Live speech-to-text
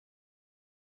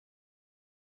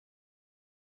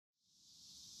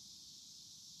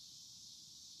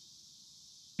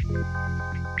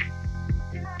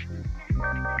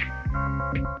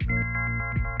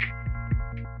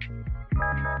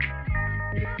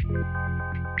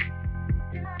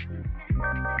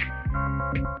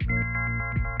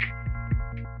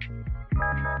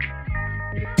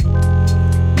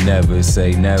Never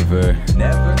say never,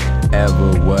 never,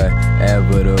 ever,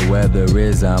 whatever the weather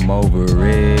is, I'm over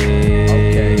it.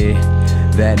 Okay.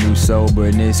 That new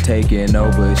soberness taking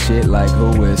over shit like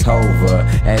who is Hova?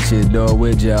 At your door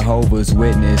with Jehovah's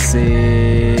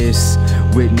Witnesses.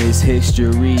 Witness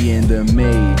history in the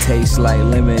made. Tastes like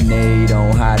lemonade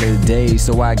on hotter days.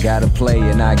 So I gotta play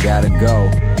and I gotta go.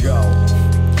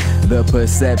 The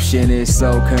perception is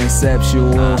so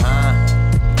conceptual.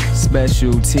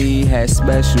 Specialty has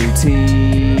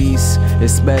specialties,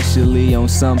 especially on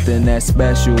something as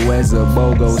special as a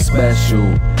BOGO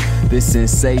special. This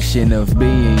sensation of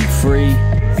being free,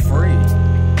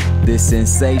 this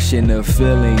sensation of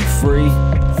feeling free.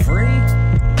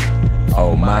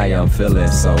 Oh my, I'm feeling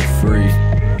so free.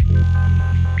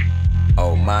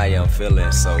 Oh my, I'm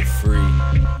feeling so free.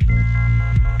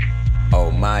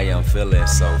 Oh my, I'm feeling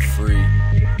so free.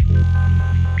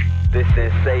 This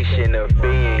sensation of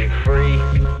being free.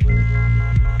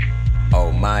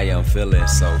 Oh my, I'm feeling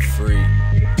so free.